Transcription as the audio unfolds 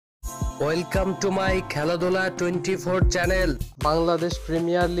Welcome to my Kheladhula 24 channel. Bangladesh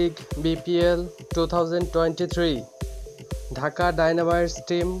Premier League BPL 2023 Dhaka Dynamites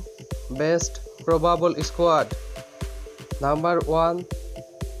team best probable squad. Number 1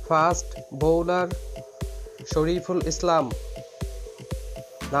 fast bowler Shariful Islam.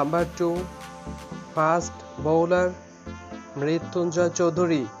 Number 2 fast bowler Mrityunjay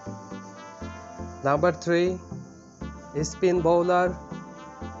Chaudhary. Number 3 spin bowler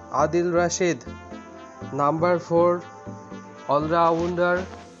Adil Rashid. Number 4 all-rounder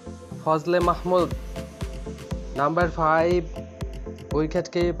Fazle Mahmood. Number 5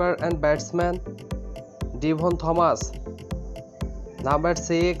 wicket-keeper and batsman Devon Thomas. Number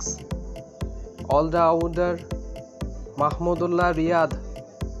 6 all-rounder Mahmudullah Riyad.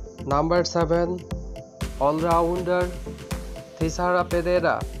 Number 7 all-rounder Thisara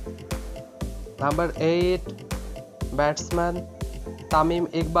Pereira. Number 8 batsman Tamim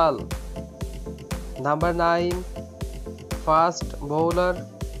Iqbal. Number 9 fast bowler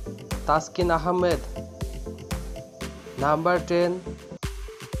Taskin Ahmed. Number 10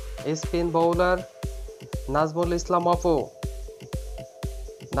 spin bowler Nazmul Islam Apu.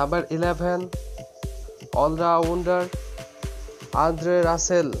 Number 11 all-rounder Andre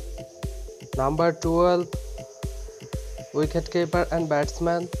Russell. Number 12 wicket-keeper and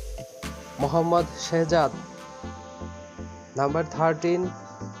batsman Mohammad Shehzad. Number 13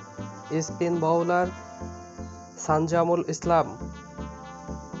 spin bowler Sanjamul Islam.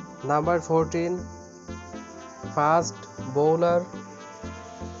 Number 14 fast bowler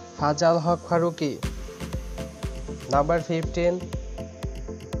Fazal Haq Faruqi. Number 15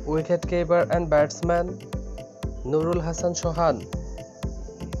 wicket-keeper and batsman Nurul Hassan Sohan.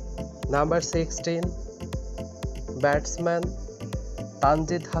 Number 16 batsman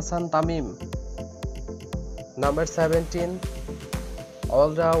Tanjid Hassan Tamim. Number 17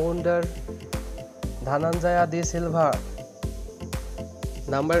 all-rounder Dhananjaya De Silva.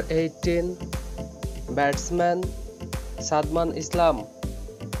 Number 18 batsman Sadman Islam.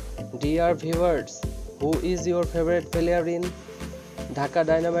 Dear viewers, who is your favorite player in Dhaka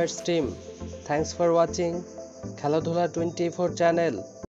Dynamites team? Thanks for watching Kheladhula 24 channel.